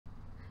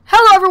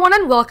everyone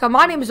and welcome.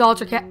 My name is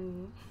Catt.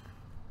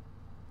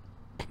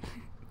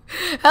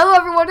 Hello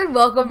everyone and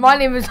welcome. My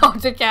name is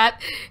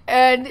Catt,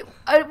 and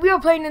we are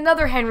playing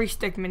another Henry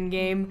Stickman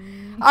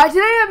game.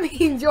 Today I'm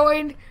being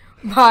joined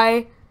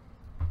by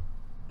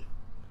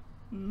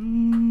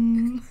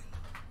you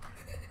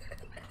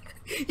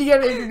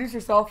gotta introduce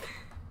yourself.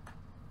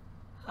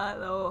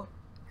 Hello.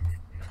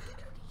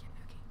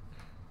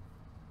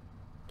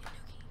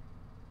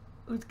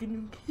 Who's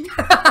Gidnuki?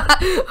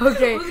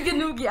 Okay. Who's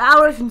Gidnuki? I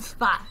was in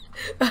spot.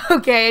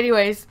 Okay.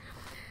 Anyways,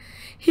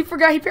 he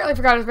apparently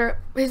forgot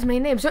his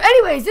main name. So,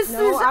 anyways, this is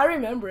I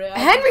remember it.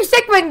 Henry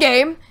Stickman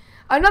Game.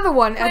 Another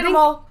one.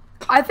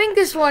 I think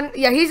this one.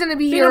 Yeah, he's gonna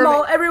be Beat here. them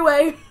all every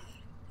way.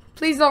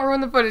 Please don't ruin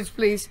the footage,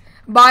 please.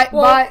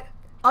 I'll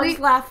just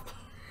laugh.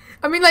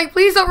 I mean, like,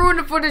 please don't ruin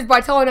the footage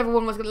by telling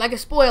everyone what's like a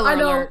spoiler I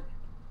know. alert.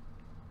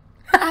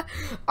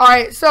 All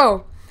right.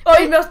 So. Oh,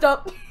 you messed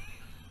up.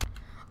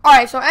 All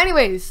right. So,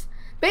 anyways.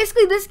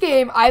 Basically, this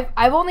game,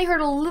 I've only heard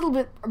a little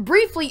bit,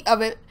 briefly of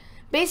it.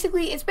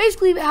 Basically, it's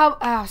basically how,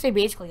 I say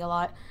basically a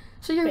lot.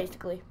 So you're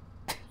getting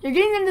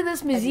into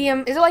this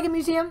museum. Is it like a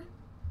museum?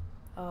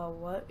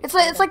 What? It's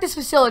like this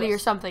facility or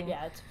something.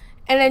 Yeah.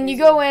 And then you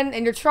go in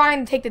and you're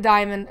trying to take the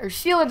diamond or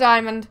steal a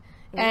diamond,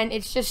 and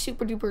it's just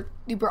super duper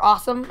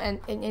awesome.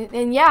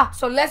 And yeah,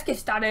 so let's get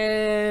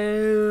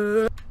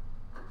started.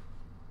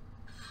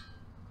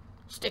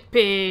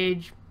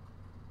 Stickpage.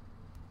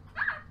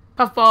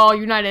 Puffball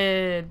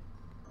United.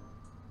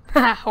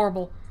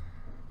 Horrible.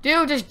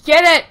 Dude, just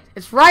get it.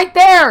 It's right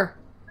there.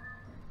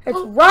 It's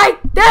right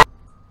there.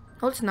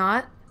 No, it's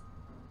not.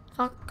 It's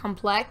not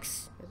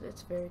complex.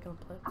 It's very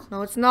complex.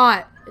 No, it's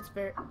not. It's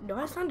very. Do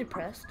I sound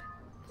depressed?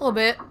 A little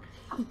bit.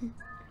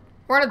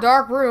 We're in a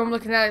dark room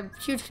looking at a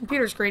huge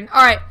computer screen.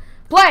 All right,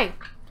 play.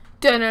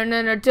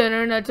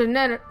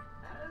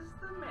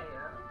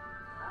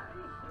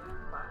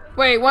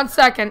 Wait 1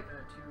 second.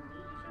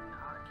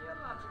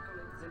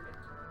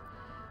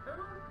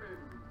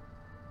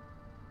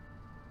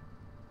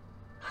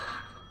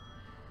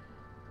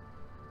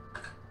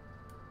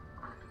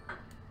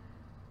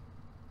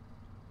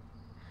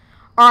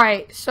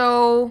 Alright,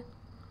 so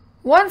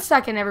 1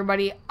 second,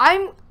 everybody.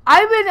 I've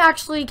been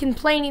actually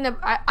complaining.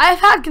 I've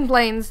had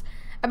complaints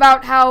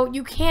about how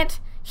you can't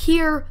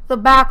hear the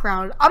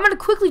background. I'm gonna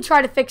quickly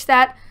try to fix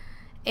that,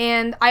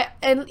 and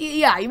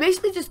yeah, you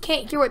basically just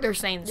can't hear what they're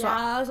saying. So,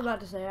 yeah, I was about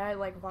to say I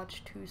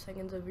watched 2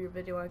 seconds of your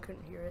video. I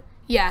couldn't hear it.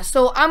 Yeah,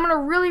 so I'm gonna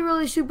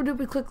really super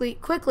duper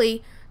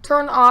quickly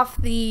turn off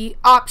the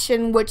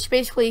option which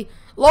basically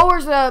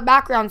lowers the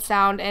background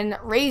sound and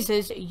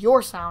raises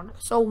your sound.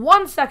 So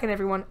 1 second,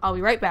 everyone. I'll be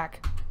right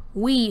back.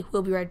 We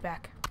will be right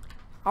back.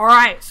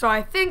 Alright, so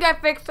I think I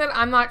fixed it.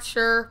 I'm not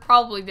sure.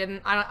 Probably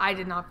didn't. I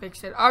did not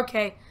fix it.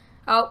 Okay.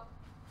 Oh,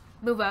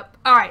 move up.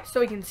 Alright, so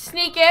we can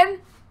sneak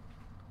in.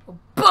 We'll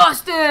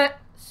bust it.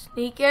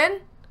 Sneak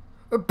in.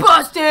 Or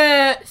bust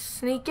it.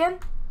 Sneak in.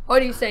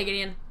 What do you say,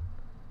 Gideon?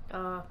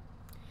 I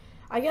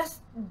guess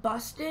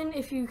bust in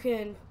if you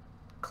can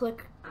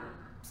click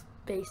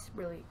space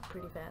pretty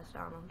fast.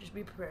 I don't know. Just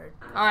be prepared.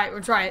 All right,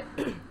 we'll try it.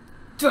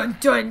 Dun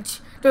dun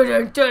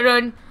dun dun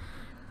dun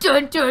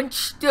dun dun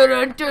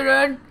dun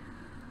dun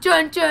dun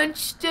dun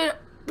dun.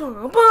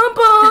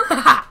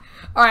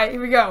 All right,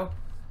 here we go.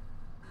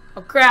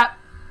 Oh crap!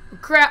 Oh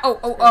crap! Oh.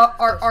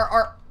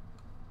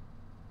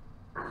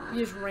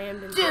 You just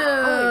rammed into.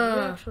 Oh,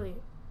 wait, actually,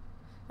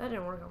 that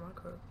didn't work on my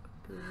code.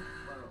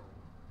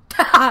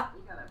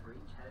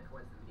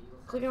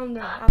 Click on the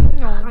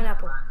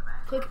pineapple.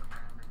 Click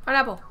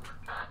pineapple.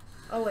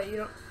 Oh wait, you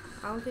don't.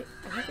 I think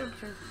I can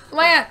turn.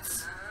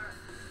 Lance.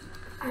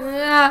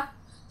 Yeah.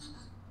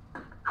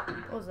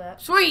 What was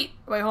that? Sweet.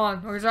 Wait, hold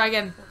on. We're gonna try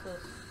again. What's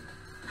this?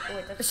 Oh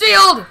wait, that's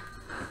shield.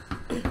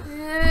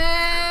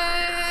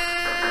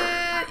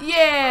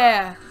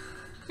 Yeah.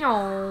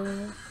 No.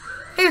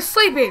 He's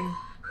sleeping.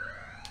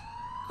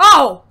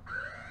 Oh.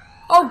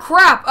 Oh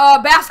crap.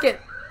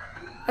 Basket.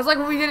 That's like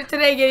when we did it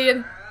today,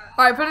 Gideon.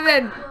 All right, put it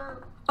in.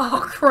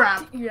 Oh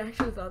crap. You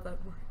actually thought that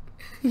worked.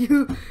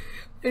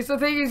 It's the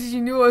thing is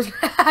you knew what was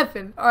gonna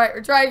happen. All right,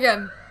 we'll try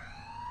again.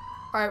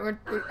 All right,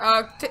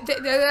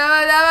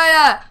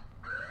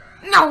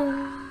 no.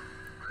 And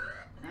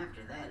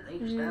after that, they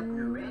just up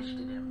and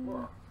arrested him.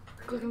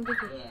 Click on Yeah,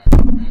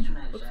 that's when I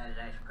decided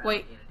I should probably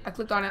Wait, get it. I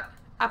clicked on it.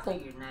 Apple.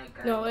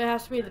 No, it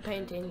has to be the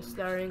paintings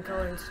that are in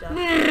color and stuff.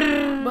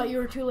 But you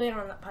were too late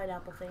on that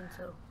pineapple thing,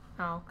 so.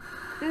 Oh.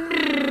 This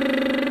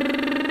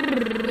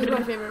is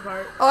my favorite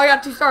part. Oh, I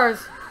got 2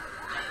 stars.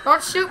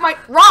 Don't shoot my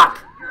rock.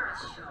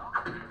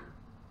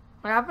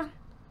 What happened?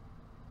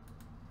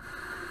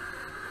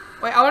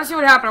 Wait, I want to see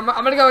what happened.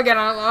 I'm gonna go again.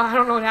 I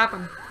don't know what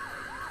happened.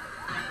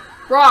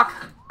 Rock.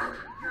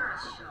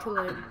 Too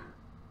late.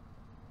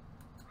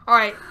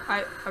 Alright.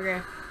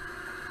 Okay.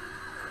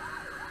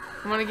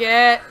 I'm gonna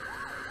get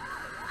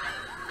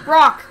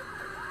rock.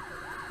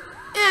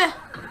 Eh.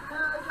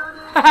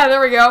 There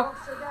we go.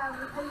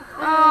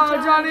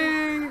 Oh,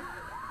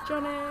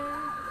 Johnny.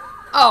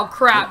 Oh,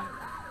 crap.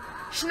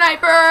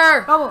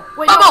 Sniper. Bubble.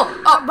 Wait. Bubble.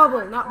 No,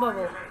 bubble, not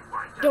bubble.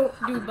 Don't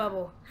do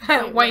bubble.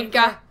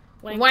 Wanka.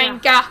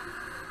 Wanka.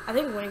 I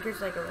think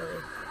wanker's like a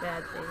really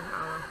bad thing.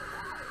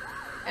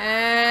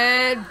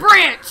 And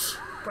branch.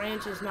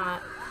 Branch is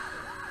not.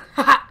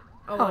 Haha.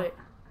 Oh, wait.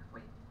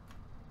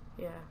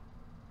 Yeah.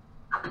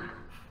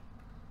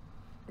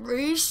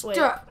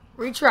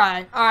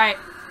 Retry. Alright.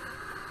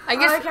 I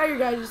guess. I like how your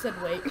guy just said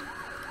wait.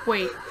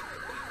 Wait.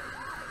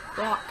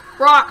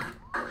 Rock.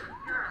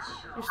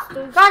 You're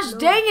so Gosh slow.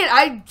 dang it.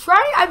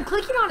 I'm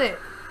clicking on it.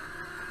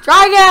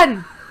 Try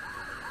again.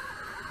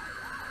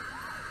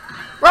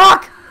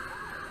 Rock.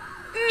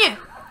 Nyeh.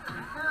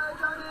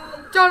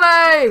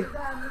 Johnny.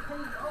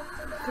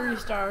 3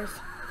 stars.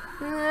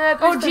 Oh,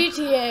 Oh,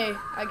 GTA.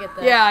 I get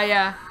that.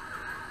 Yeah.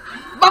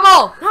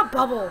 Bubble. Not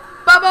bubble.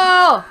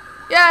 Bubble.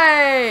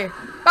 Yay.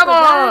 Bubble.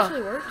 Wait, that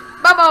actually worked?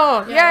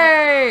 Bubble.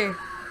 Yeah. Yay.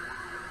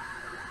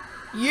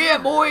 Yeah,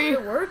 boy.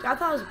 It worked? I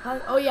thought it was a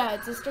plastic. Oh, yeah.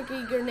 It's a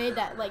sticky grenade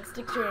that, like,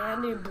 sticks to your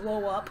hand and you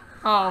blow up.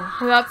 Oh,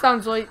 that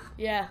sounds like.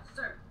 Yeah.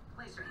 Sir,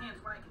 place your hands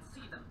where I can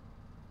see them.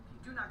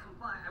 If you do not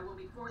comply, I will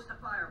be forced to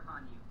fire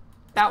upon you.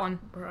 That one.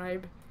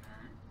 Bribe.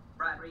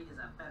 Bribery is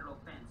a federal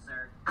offense,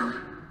 sir.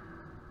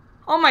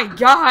 Oh my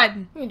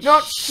god. You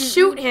Don't shoot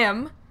shoot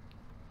him.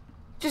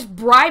 Just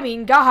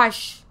bribing.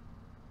 Gosh.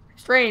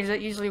 Strange.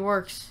 That usually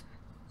works.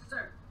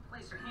 Sir,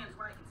 place your hands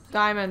where I can see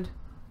Diamond.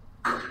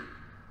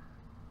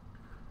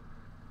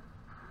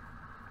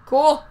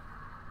 Cool.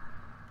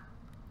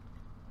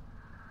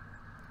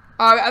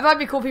 I thought it'd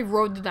be cool if he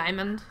rode the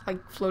diamond.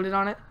 Like, floated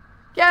on it.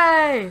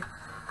 Yay!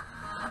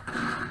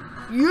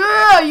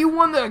 Yeah! You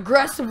won the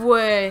aggressive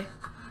way.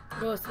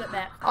 Go step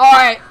back.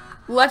 Alright.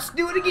 Let's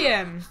do it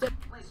again.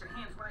 Place your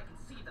hands where I can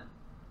see them.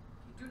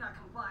 If you do not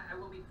comply, I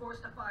will be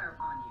forced to fire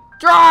upon you.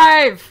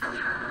 Drive!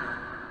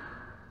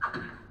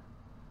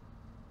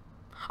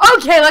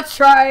 Okay, let's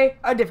try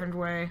a different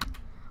way.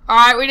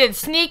 Alright, we did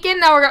sneaking,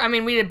 now we're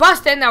gonna, we did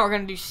busting, now we're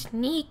gonna do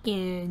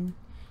sneaking.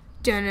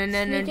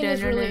 Sneaking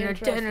is really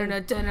interesting.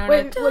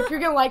 Wait, look, you're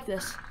gonna like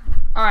this.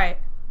 Alright.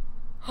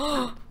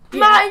 Minecraft!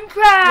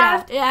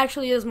 Minecraft! Yeah, it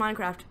actually is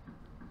Minecraft.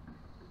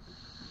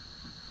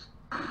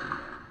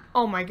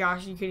 Oh my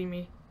gosh, are you kidding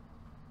me?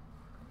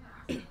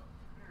 Apparently,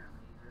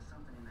 there's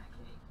something in that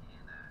cake, and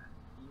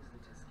he used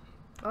it to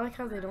escape. I like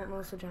how they don't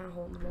notice a giant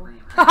hole in the wall.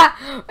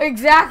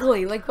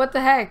 Exactly, like what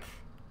the heck?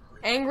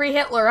 Angry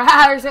Hitler.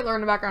 Ah, there's Hitler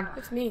in the background.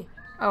 It's me.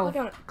 Oh. Click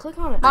on it. Click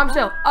on it. Mom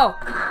still. Oh.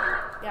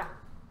 Yeah.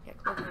 Yeah,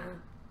 click on it.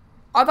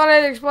 I thought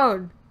it'd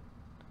explode.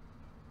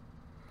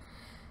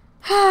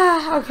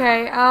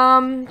 Okay,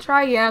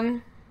 try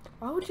again.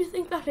 Why would you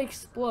think that'd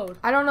explode?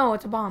 I don't know,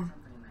 it's a bomb.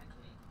 Something in that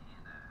cake,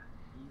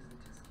 and he used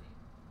it to escape.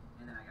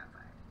 And then I got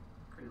fired.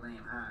 Pretty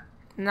lame, huh?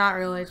 Not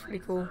really, it's pretty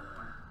cool.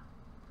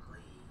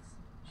 Please,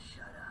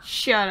 shut up.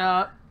 Shut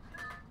up.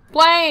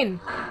 Blaine!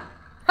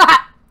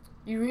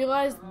 You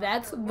realize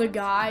that's the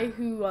guy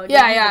who gave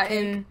Yeah, you yeah, the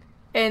cake?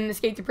 in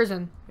Escape to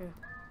Prison.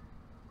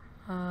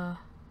 Yeah.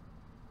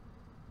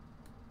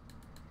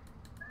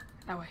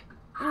 That way.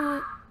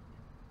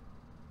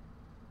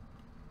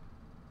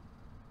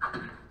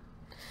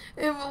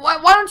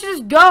 Why don't you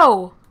just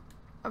go?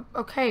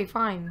 Okay,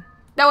 fine.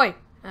 That way.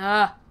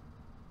 That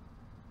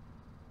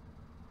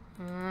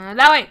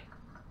way.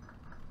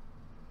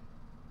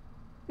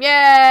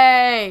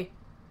 Yay!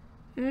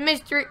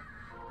 Mystery.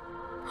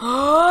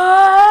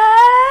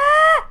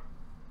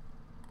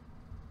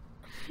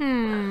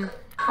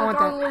 I want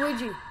Click on that.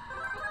 Luigi.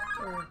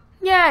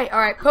 Yay!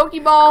 Alright,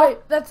 Pokeball. Wait,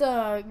 that's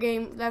a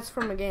game. That's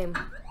from a game.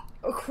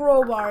 A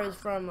crowbar is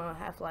from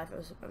Half-Life,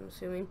 I'm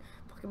assuming.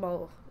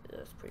 Pokeball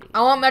is pretty.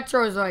 I want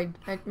Metrozoid.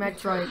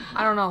 Metroid.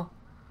 I don't know.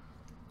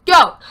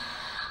 Go!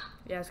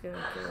 Yeah, it's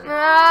gonna kill it.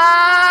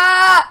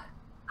 Ah!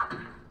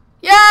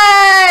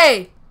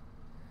 Yay!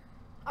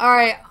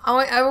 Alright, I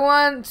want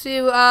everyone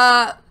to,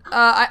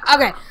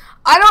 okay.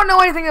 I don't know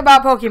anything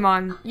about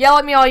Pokemon. Yell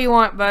at me all you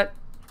want, but...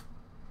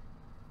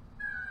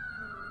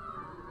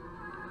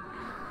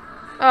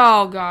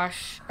 Oh,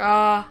 gosh.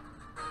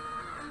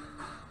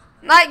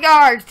 Night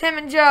Guards, Tim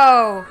and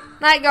Joe.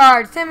 Night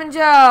Guards, Tim and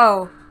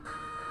Joe.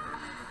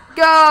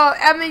 Go!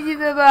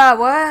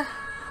 What?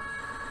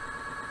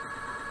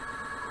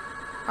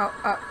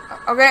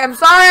 Okay, I'm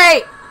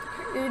sorry!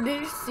 Did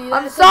you see that?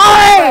 I'm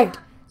sorry!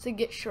 To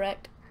get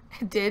Shrek'd.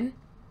 It did?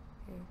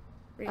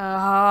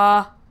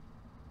 Yeah.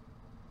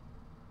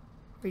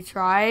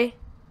 Retry.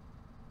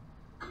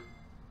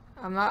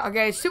 I'm not,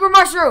 okay, Super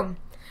Mushroom!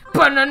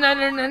 Imagine a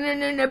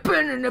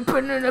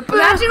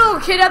little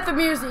kid at the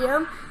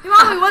museum. Hey,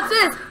 Mommy, what's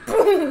this?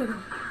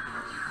 Boom!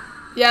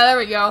 Yeah, there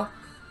we go.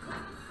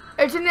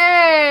 It's an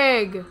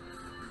egg!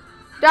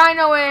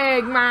 Dino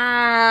egg!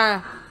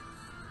 What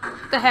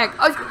the heck?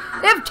 Oh,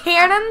 they have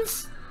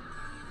cannons?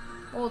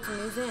 Oh, it's a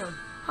museum.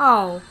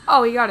 Oh.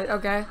 Oh, he got it.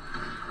 Okay.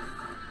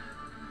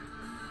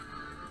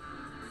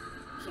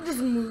 He just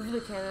moved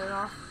the cannon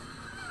off.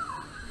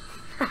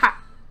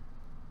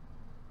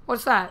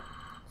 What's that?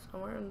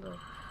 Somewhere in the...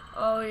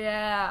 Oh,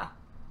 yeah.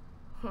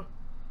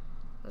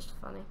 That's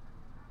funny.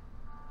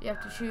 You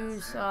have to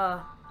choose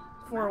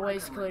 4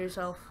 ways to kill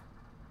yourself.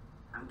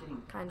 I'm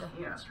getting Kinda.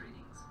 chaos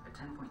readings at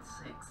 10.6.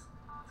 It's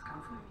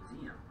coming from the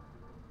museum.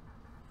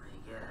 My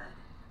God.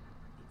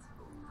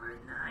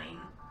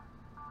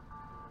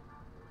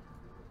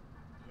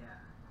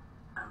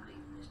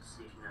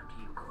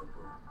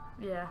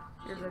 Yeah,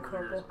 you're the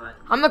corporal.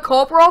 I'm the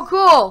corporal.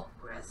 Cool.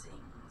 Pressing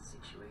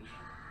situation.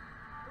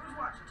 Who's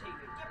watching TV?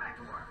 Get back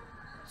to work.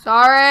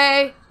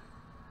 Sorry.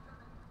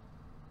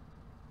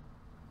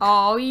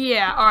 Oh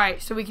yeah. All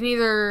right. So we can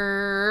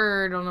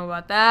either don't know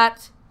about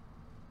that.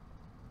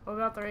 What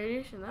about the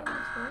radiation? That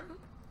one's fine.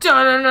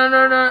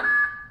 Dun-dun-dun-dun-dun.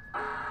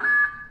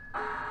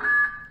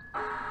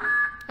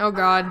 Oh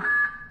god.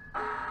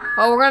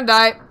 Oh, we're gonna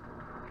die.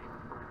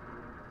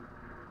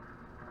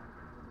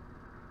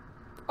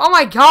 Oh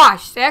my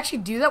gosh, they actually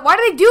do that? Why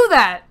do they do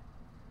that?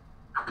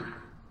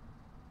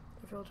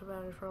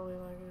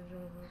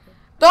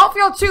 Don't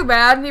feel too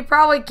bad. He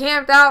probably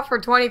camped out for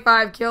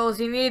 25 kills.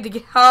 He needed to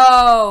get...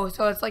 Oh,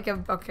 so it's like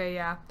a... Okay,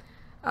 yeah.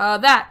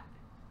 That.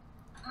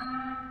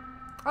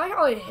 I like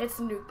how he hits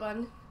the nuke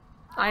button.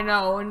 I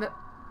know. And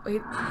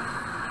wait.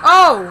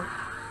 Oh!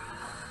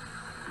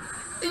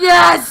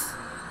 Yes!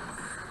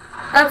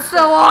 That's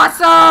so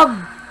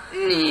awesome!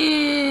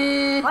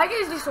 I like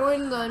he's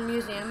destroying the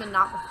museum and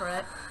not the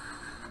threat.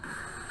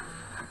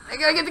 I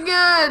gotta get the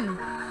gun!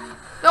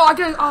 No, I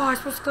gotta... Oh, I was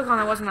supposed to click on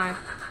it, wasn't I?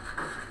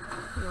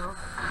 No.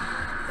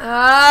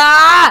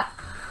 Ah!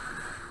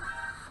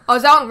 Oh,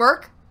 does that one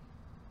work?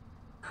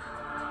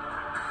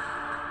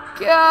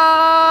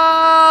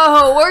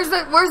 Go! Where's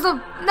the...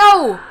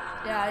 No!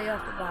 Yeah, you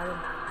have to buy them.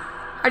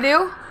 I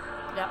do?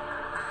 Yep.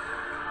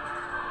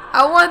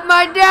 I want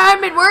my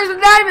diamond! Where's the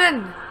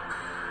diamond?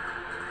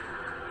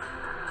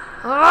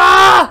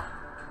 Ah!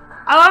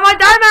 I want my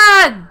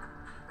diamond!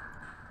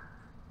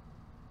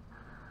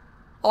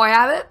 Oh, I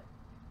have it?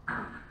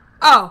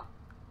 Oh.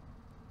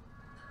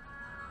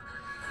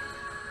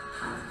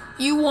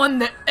 You won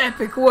the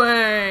epic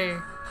way.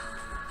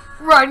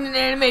 Riding an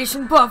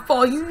animation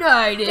puffball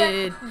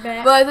united.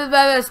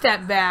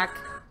 Step back.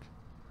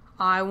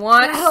 I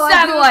want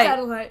satellite.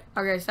 Satellite.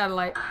 Okay,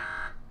 satellite.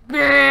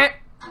 Bleh.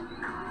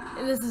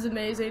 And this is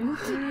amazing.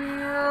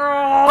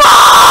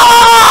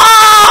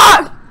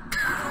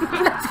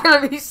 That's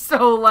gonna be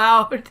so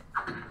loud.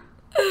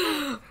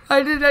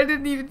 I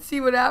didn't even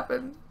see what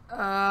happened.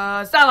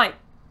 Satellite.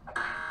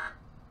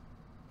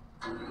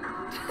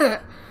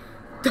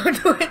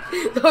 Don't do it.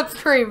 Don't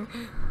scream.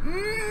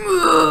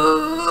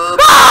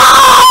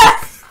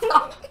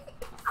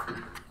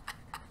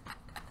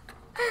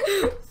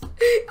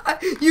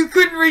 You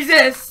couldn't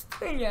resist.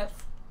 Yes.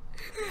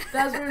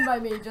 That's written by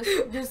me.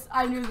 Just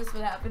I knew this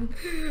would happen.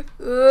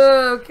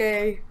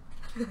 Okay.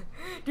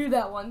 Do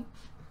that one.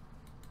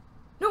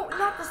 No,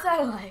 not the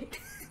satellite.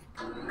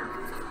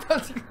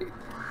 Don't scream.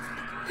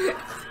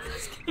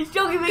 He's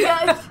joking me,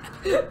 guys.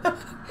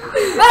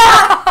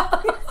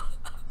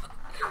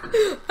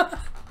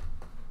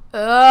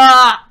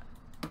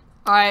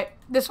 Alright,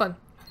 this one.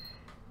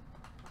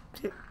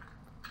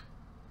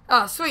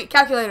 Oh, sweet,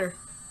 calculator.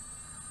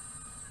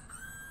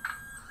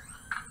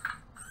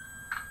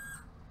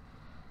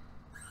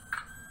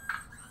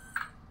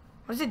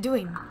 What is it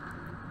doing?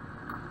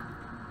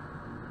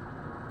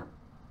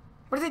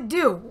 What does it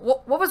do?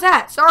 What was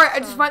that? Sorry, I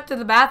just went to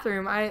the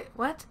bathroom.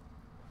 What?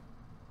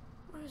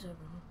 What is it?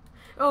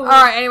 Oh,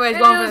 alright, anyways,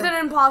 it was an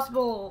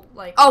impossible,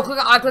 like... Oh,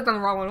 I clicked on the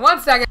wrong one.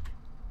 1 second.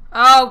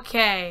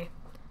 Okay.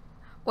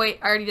 Wait,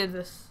 I already did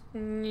this.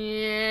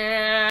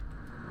 Yeah.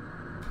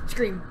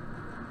 Scream.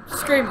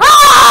 Scream.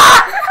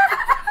 Ah!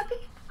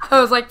 I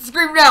was like,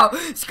 scream now.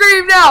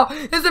 Scream now.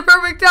 It's the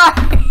perfect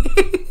time.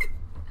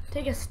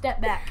 Take a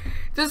step back.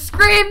 Just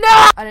scream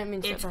now. I didn't mean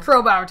It's step back.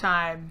 crowbar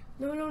time.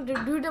 No,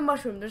 do the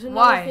mushroom. There's another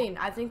Why? thing.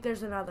 I think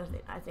there's another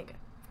thing. I think.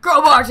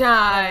 Crowbar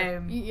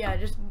time. Yeah,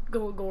 just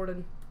go with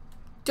Gordon.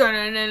 Why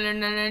do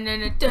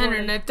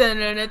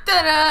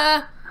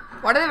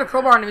they have a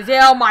crowbar on his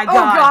head? Oh my god.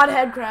 Oh god,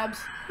 head crabs.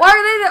 Why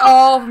are they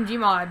all from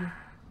Gmod?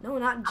 No,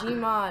 not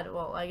Gmod.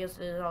 Well, I guess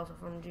it is also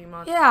from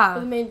Gmod. Yeah.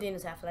 But the main thing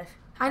is Half-Life.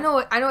 I know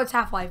it's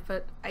Half-Life,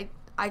 but I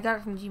got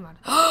it from Gmod.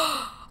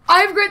 I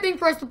have a great thing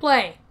for us to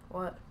play.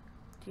 What?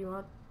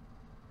 Gmod?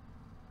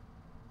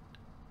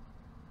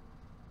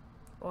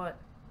 What?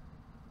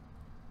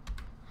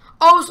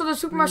 Oh, so the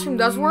super mushroom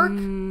does work?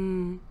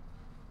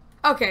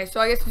 Okay, so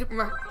I guess the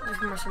super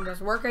mushroom does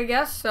work, I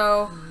guess,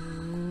 so...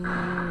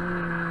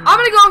 I'm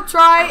gonna go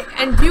try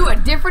and do a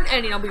different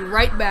ending. I'll be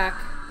right back.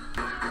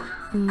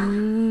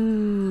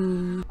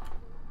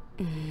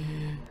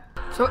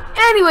 So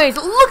anyways,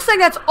 it looks like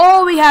that's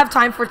all we have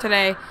time for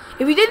today.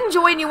 If you did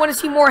enjoy and you want to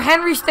see more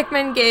Henry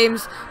Stickman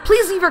games,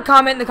 please leave your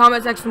comment in the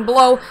comment section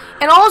below.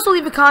 And also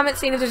leave a comment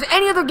saying if there's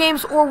any other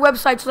games or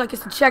websites you'd like us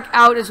to check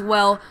out as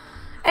well.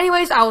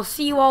 Anyways, I will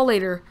see you all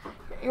later.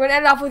 You want to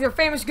end off with your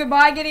famous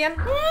goodbye, Gideon?